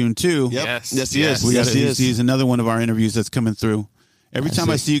up in June too. Yep. Yes, he is. He's another one of our interviews that's coming through. Every time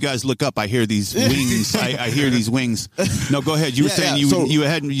I see you guys look up, I hear these wings. I hear these wings. No, go ahead. You were saying you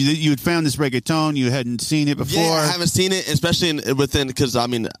had found this reggaeton. You hadn't seen it before. Yeah, I haven't seen it, especially within because I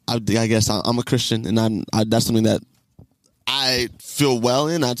mean I guess I'm a Christian, and that's something that I feel well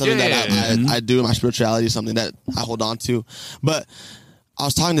in. That's something that I do. My spirituality is something that I hold on to. But I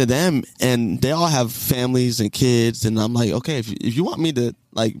was talking to them, and they all have families and kids, and I'm like, okay, if you want me to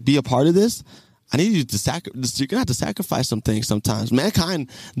like be a part of this, I need you to you're gonna have to sacrifice some things sometimes. Mankind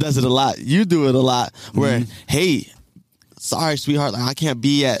does it a lot. You do it a lot. Where, hey, sorry, sweetheart, like I can't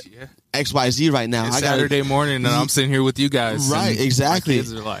be at XYZ right now. It's Saturday morning, and I'm sitting here with you guys. Right, exactly. My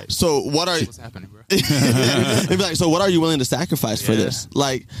kids are like, so what's happening, bro? They'd be like, so what are you willing to sacrifice for this?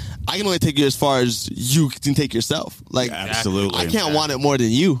 Like, I can only take you as far as you can take yourself. Like, absolutely, I can't want it more than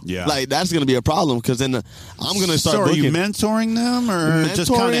you. Yeah, like that's gonna be a problem because then I'm gonna start. So are you mentoring them or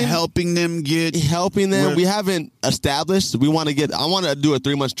just kind of helping them get? Helping them. We haven't established. I want to do a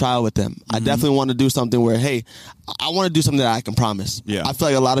 3-month trial with them. I definitely want to do something where, hey, I want to do something that I can promise. Yeah, I feel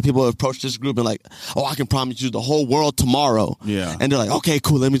like a lot of people have approached this group and like, oh, I can promise you the whole world tomorrow. Yeah, and they're like, okay,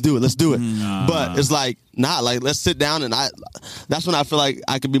 cool, let me do it. Let's do it. But it's like, like let's sit down and that's when I feel like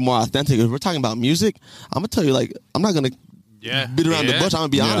I can be more authentic. If we're talking about music, I'm gonna tell you, like, I'm not gonna beat around the bush. I'm gonna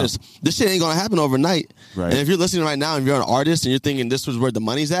be honest. This shit ain't gonna happen overnight. Right. And if you're listening right now and you're an artist and you're thinking this was where the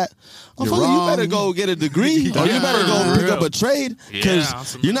money's at, you better go get a degree or you better go pick up a trade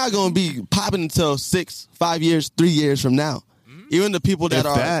because you're not gonna be popping until 5 years, 3 years from now. Even the people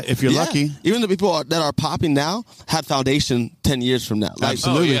that if you're lucky, even the people that are popping now had foundation 10 years from now. Like,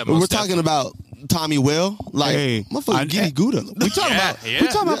 absolutely. We're talking about Tommy Will, like motherfucker, Giddy Gouda. We talking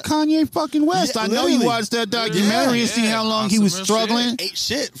about Kanye fucking West. I know you watched that documentary and see how long he was struggling. Ate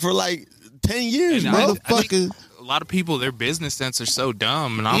shit for like 10 years, and motherfucker. lot of people, their business sense are so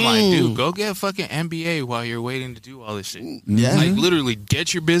dumb, and I'm like, dude, go get a fucking MBA while you're waiting to do all this shit. Yeah. Like, literally,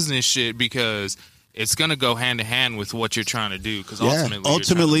 get your business shit because it's gonna go hand in hand with what you're trying to do. Because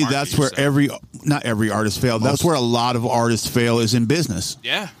ultimately, that's where not every artist fails. That's where a lot of artists fail is in business.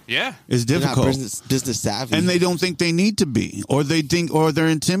 Yeah. It's difficult. Business savvy, and they don't think they need to be, or they're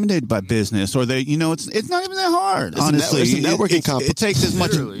intimidated by business, or they, it's not even that hard. Honestly, it's a networking it takes as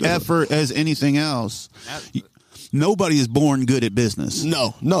much effort as anything else. Nobody is born good at business.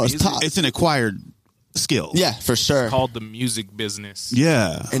 No, it's tough. It's an acquired skill. Yeah, for sure. It's called the music business.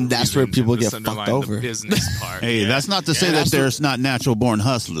 Yeah. And that's where people get fucked over. The business part. Hey, that's not to say that there's not natural born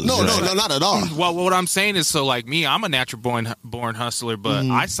hustlers. No, not at all. Well, what I'm saying is, so like me, I'm a natural born hustler, but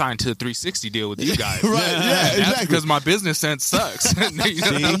I signed to a 360 deal with you guys. Right, yeah, exactly. Because my business sense sucks.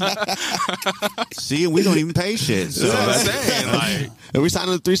 See, we don't even pay shit. So that's what I'm saying. Like, and we signed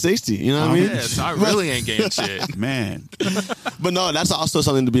on 360, you know what I mean? Yeah, so I really ain't getting shit. Man. But no, that's also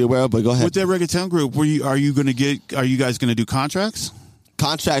something to be aware of, but go ahead. With that reggaeton group, are you guys going to do contracts?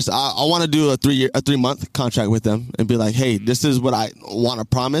 Contracts, I want to do a 3-month contract with them and be like, hey, this is what I want to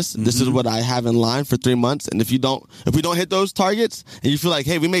promise. This is what I have in line for 3 months. And if we don't hit those targets and you feel like,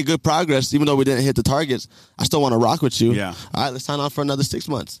 hey, we made good progress, even though we didn't hit the targets, I still want to rock with you. Yeah. All right, let's sign on for another 6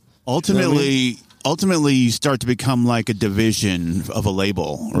 months. Ultimately, you start to become like a division of a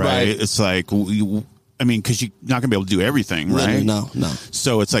label, right? It's like, because you're not going to be able to do everything, right? No.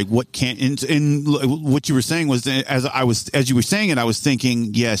 So it's like, what can't? And what you were saying was, as you were saying it, I was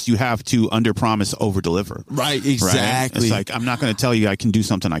thinking, yes, you have to under promise, over deliver. Right, exactly. Right? It's like, I'm not going to tell you I can do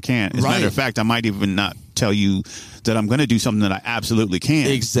something I can't. As a matter of fact, I might even not tell you that I'm going to do something that I absolutely can't.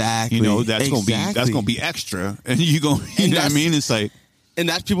 Exactly. That's going to be extra, and you know what I mean? It's like, and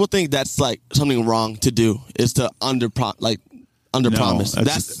that people think that's like something wrong to do is to under promise.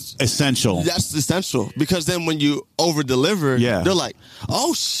 That's essential. That's essential because then when you over deliver, they're like,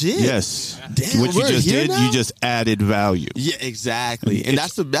 "Oh shit!" Yes, damn, what you just did, now? you just added value. Yeah, exactly. And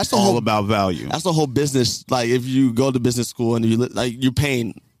that's the all whole about value. That's the whole business. Like if you go to business school and you're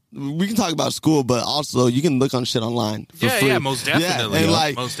paying. We can talk about school, but also you can look on shit online for free. Yeah, most definitely. Yeah, and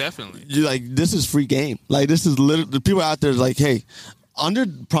like, most definitely. You're like, this is free game. Like this is literally the people out there is like, hey, under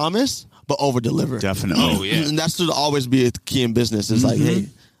promise. But over deliver. Definitely. Oh, yeah. And that should always be a key in business. It's like, hey,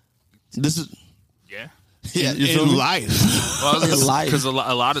 this is. Yeah. Yeah. In life. Well, because a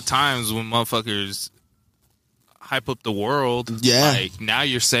lot of times when motherfuckers hype up the world, like now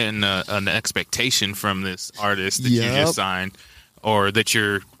you're setting an expectation from this artist that you just signed or that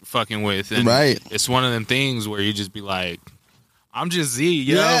you're fucking with. And it's one of them things where you just be like, I'm just Z,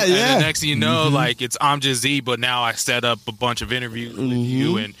 yo. And the next thing you know, like, it's I'm just Z, but now I set up a bunch of interviews with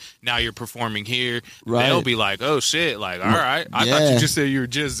you, and now you're performing here. Right. They'll be like, oh, shit. Like, all right. I thought you just said you were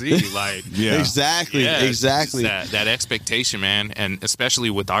just Z. Like, Exactly. Exactly. That expectation, man. And especially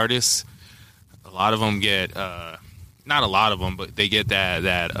with artists, a lot of them get, not a lot of them, but they get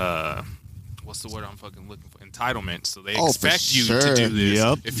that what's the word I'm fucking looking for? Entitlement. So they expect you to do this.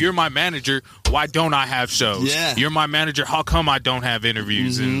 Yep. If you're my manager, why don't I have shows? Yeah. You're my manager, how come I don't have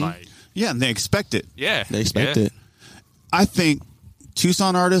interviews? And like, and they expect it. Yeah. They expect it. I think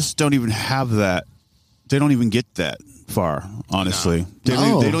Tucson artists don't even have that. They don't even get that far, honestly.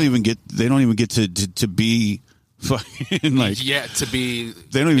 No. They don't even get to be fucking like to be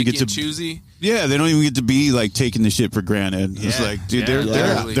they don't even get to choosy. Yeah, they don't even get to be like taking the shit for granted. It's like, dude,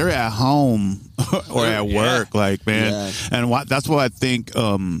 they're at home or at work, like, man. And that's why I think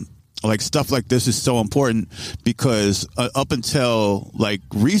like stuff like this is so important because up until like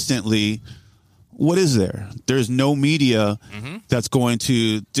recently, what is there? There's no media that's going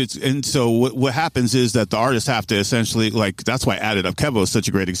to, and so what happens is that the artists have to essentially, like, that's why Added Up Kevo is such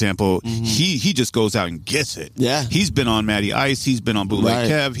a great example. He just goes out and gets it. Yeah, he's been on Matty Ice, he's been on Bootleg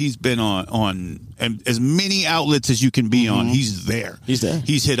Kev, he's been on as many outlets as you can be on. He's there.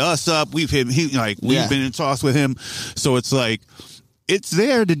 He's hit us up. We've been in talks with him. So it's like, it's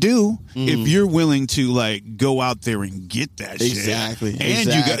there to do if you're willing to like go out there and get that shit. Exactly.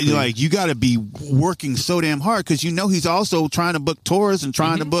 And you got to be working so damn hard because he's also trying to book tours and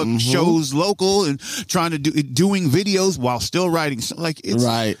trying to book shows local and trying to doing videos while still writing. Like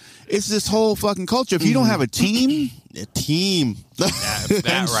it's this whole fucking culture. If you don't have a team,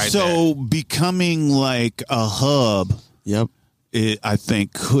 becoming like a hub, I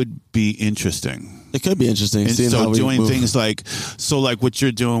think could be interesting. It could be interesting. And so doing things like what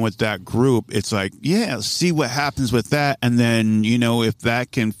you're doing with that group, it's like, see what happens with that. And then, if that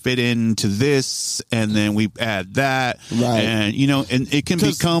can fit into this and then we add that. Right. And, and it can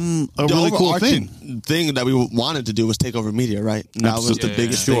become a really cool thing that we wanted to do was take over media, right? And that was the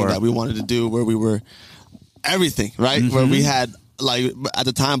biggest thing that we wanted to do where we were everything, right? Where we had, like, at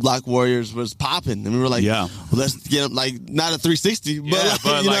the time, Block Warriors was popping, and we were like, well, let's get them, like, not a 360, but,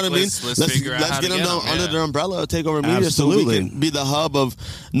 like, you know what I mean? Let's get them under the umbrella of Takeover Media so we can be the hub of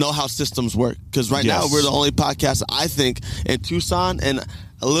know how systems work. Because right now, we're the only podcast, I think, in Tucson and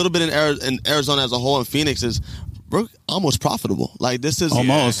a little bit in Arizona as a whole, and Phoenix we're almost profitable. Like, this is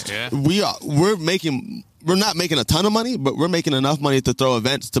almost. We're not making a ton of money, but we're making enough money to throw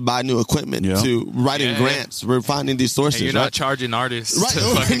events, to buy new equipment, to writing grants. We're finding these sources. You're not charging artists to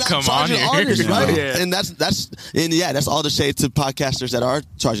fucking come on here. Artists, right? And that's all the shade to podcasters that are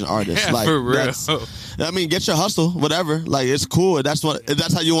charging artists. Yeah, like, for real. I mean, get your hustle, whatever. Like, it's cool. If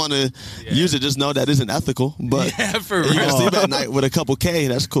that's how you want to use it, just know that isn't ethical. But for real. You can sleep at night with a couple K.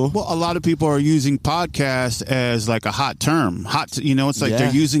 That's cool. Well, a lot of people are using podcast as like a hot term. It's like they're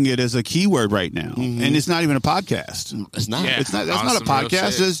using it as a keyword right now, and it's not even a podcast. It's not. Yeah, it's not. That's not a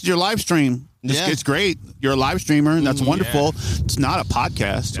podcast. It's your live stream. It's great. You're a live streamer, and that's wonderful. It's not a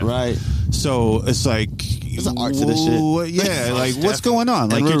podcast, right? So it's like there's an art to this shit. Yeah, like what's going on?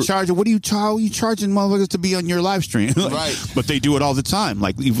 Like you're charging. What are you charging motherfuckers to be on your live stream? Right. But they do it all the time.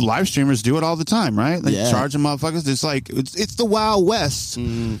 Like live streamers do it all the time, right? Like charging motherfuckers. It's like it's the Wild West.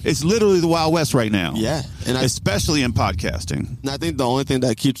 It's literally the Wild West right now. Yeah, and especially in podcasting. And I think the only thing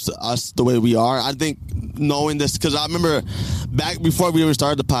that keeps us the way we are, I think, knowing this, because I remember back before we even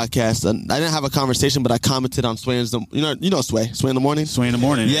started the podcast, and I didn't have a conversation, but I commented on Sway's, you know Sway in the morning. Sway in the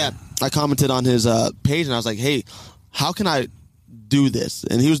morning. Yeah, I commented on his page, and I was like, hey, how can I do this?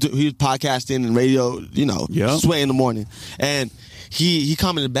 And he was podcasting and radio, Sway in the morning, and he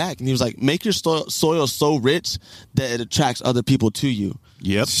commented back, and he was like, make your soil so rich that it attracts other people to you.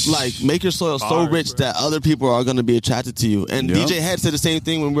 Yep. Like, make your soil so rich that other people are going to be attracted to you. And DJ Head said the same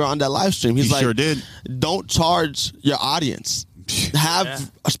thing when we were on that live stream. He's like, sure did. Don't charge your audience.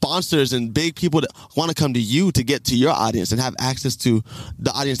 Have sponsors and big people that want to come to you to get to your audience and have access to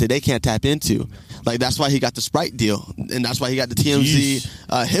the audience that they can't tap into. Like, that's why he got the Sprite deal, and that's why he got the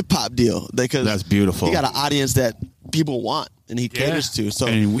TMZ hip hop deal. Because that's beautiful. He got an audience that people want and he caters to. So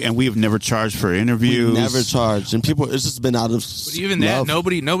and we have never charged for interviews. Never charged, and people. It's just been out of. But even love.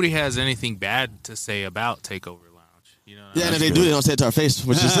 That, nobody has anything bad to say about Takeover. Yeah, and if they do, they don't say it to our face,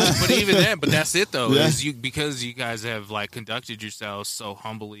 which is. But even then, that's it though. Is because you guys have like conducted yourselves so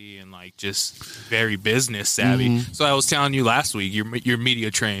humbly and like just very business savvy. So I was telling you last week, you're media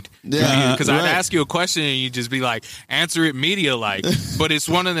trained. Yeah, because I'd ask you a question and you'd just be like, answer it media like. But it's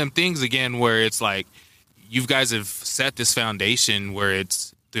one of them things again where it's like, you guys have set this foundation where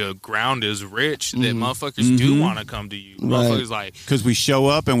it's. The ground is rich that motherfuckers do want to come to you. Motherfuckers like because we show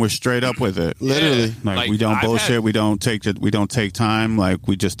up and we're straight up with it. Literally, like we don't bullshit. We don't take time. Like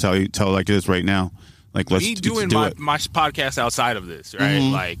we just tell like it is right now. Like let's do my podcast outside of this, right?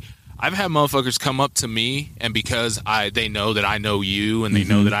 Like I've had motherfuckers come up to me, and because they know that I know you, and they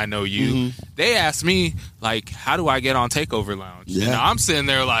know that I know you, they ask me like, "How do I get on Takeover Lounge?" Yeah. And I'm sitting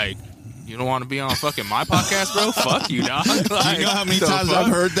there like. You don't want to be on fucking my podcast, bro? Fuck you, dog. Like, do you know how many times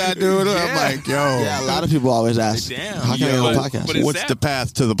I've heard that, dude? Yeah. I'm like, yo. Yeah, a lot of people always ask, damn, how can I get on a podcast? What's the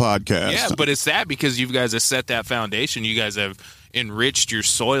path to the podcast? Yeah, but it's sad because you guys have set that foundation. You guys have enriched your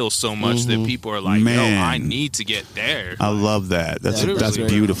soil so much that people are like, yo, I need to get there. I love that. That's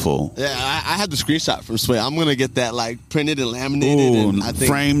beautiful. Yeah, I had the screenshot from Sway. I'm going to get that like printed and laminated. And I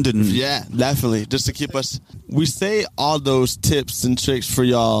think, framed. And yeah, definitely. Just to keep us. We say all those tips and tricks for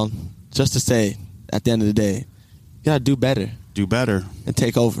y'all just to say, at the end of the day, you got to do better. Do better. And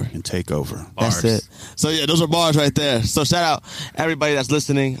take over. Bars. That's it. So, yeah, those are bars right there. So, shout out everybody that's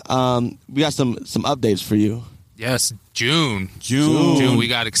listening. We got some updates for you. Yes, June. We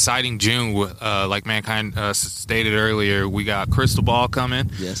got exciting June. Like Mankind stated earlier, we got Crystal Ball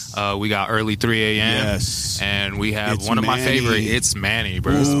coming. Yes. We got early 3 a.m. Yes. And we have It's one of my Manny. favorite. It's Manny,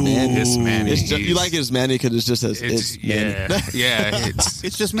 bro. It's Manny. You like It's Manny because it just says it's Manny.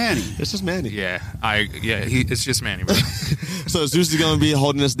 It's just Manny. It's just Manny. Yeah. It's just Manny, bro. So Zeus is going to be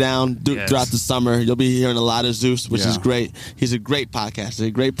holding us down throughout the summer. You'll be hearing a lot of Zeus, which is great. He's a great podcaster,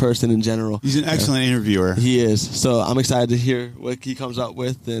 a great person in general. He's an excellent interviewer. He is. So I'm excited to hear what he comes up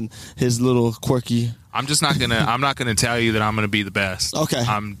with and his little quirky. I'm not gonna tell you that I'm gonna be the best. Okay.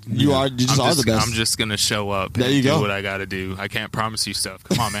 You are the best. I'm just gonna show up there and you do go. what I gotta do. I can't promise you stuff.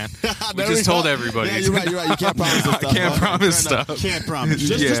 Come on, man. We just told everybody. Yeah, you're right. You can't promise stuff. I can't promise stuff. Can't promise.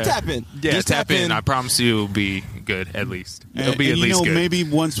 Just tap in. Yeah, just tap in. I promise you it'll be good at least. It'll be and at least good. Maybe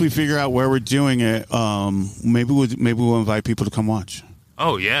once we figure out where we're doing it, maybe we'll invite people to come watch.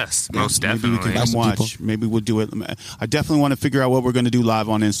 Oh yes, most definitely. Maybe we can come watch. Maybe we'll do it. I definitely want to figure out what we're going to do live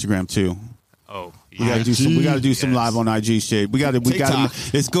on Instagram too. Oh We got to do some live on IG shit. We got to.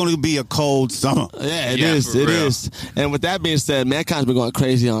 It's going to be a cold summer. Yeah, it is. It is. And with that being said, Mankind's been going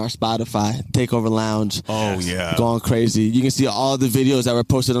crazy on our Spotify Takeover Lounge. Oh yeah, going crazy. You can see all the videos that were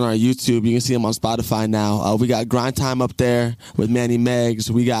posted on our YouTube. You can see them on Spotify now. We got Grind Time up there with Manny Meggs.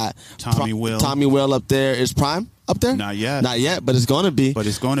 We got Tommy Will up there. Is Prime up there? Not yet, but it's going to be. But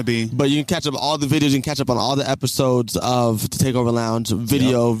you can catch up all the videos. You can catch up on all the episodes of the Takeover Lounge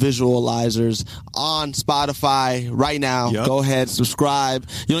video visualizers on Spotify right now. Yep. Go ahead, subscribe.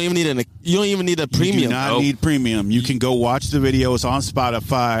 You don't even need a premium. You do not need premium. You can go watch the videos on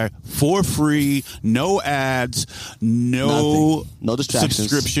Spotify for free. No ads. No distractions.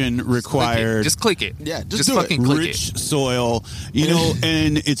 Subscription required. Just click it. Yeah, just fucking click it. Rich soil.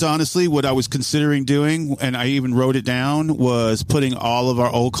 And it's honestly what I was considering doing, and I even wrote it down, was putting all of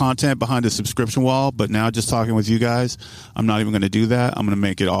our old content behind a subscription wall. But now, just talking with you guys, I'm not even going to do that. I'm going to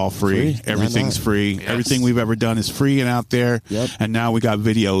make it all free. Everything's free. Yes. Everything we've ever done is free and out there. Yep. And now we got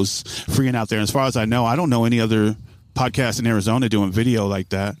videos free and out there. As far as I know, I don't know any other podcast in Arizona doing video like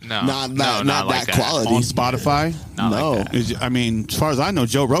that. No, not like that quality on Spotify. No, like that. I mean, as far as I know,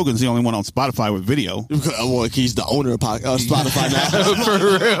 Joe Rogan's the only one on Spotify with video. Well, he's the owner of Spotify now.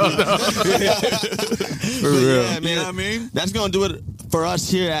 For real. Yeah, man, You know what I mean? That's gonna do it for us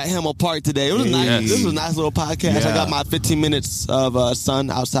here at Himmel Park today. It was nice. This was a nice little podcast. I got my 15 minutes of sun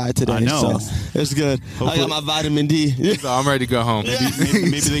outside today. I know. So it's good. I got my vitamin D. So I'm ready to go home.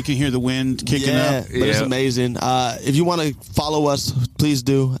 Maybe they can hear the wind kicking up. But it's amazing. If you want to follow us, please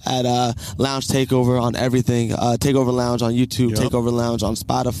do at Lounge Takeover on everything. Takeover Lounge on YouTube. Takeover Lounge on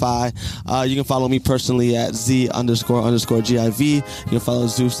Spotify. You can follow me personally at Z__GIV. You can follow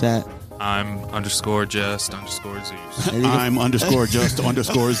Zeus at I'm _just_Zeus. I'm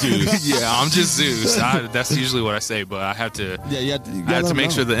 _just_Zeus. Yeah, I'm just Zeus. That's usually what I say, but I have to. you I have to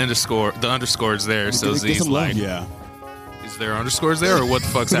make sure the underscore is there. So Z's like, is there underscores there, or what the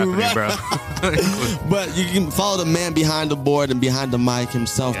fuck's happening, bro? But you can follow the man behind the board and behind the mic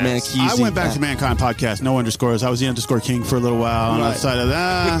himself, man. Keezy. I went back to Mankind Podcast, no underscores. I was the underscore king for a little while. On the side of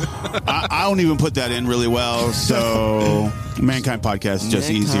that, I don't even put that in really well. So Mankind Podcast is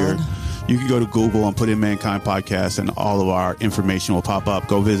just easier. You can go to Google and put in Mankind Podcast, and all of our information will pop up.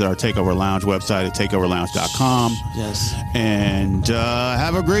 Go visit our Takeover Lounge website at takeoverlounge.com. Yes. And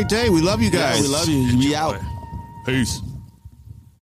have a great day. We love you guys. Yeah, we love you. We out. Peace.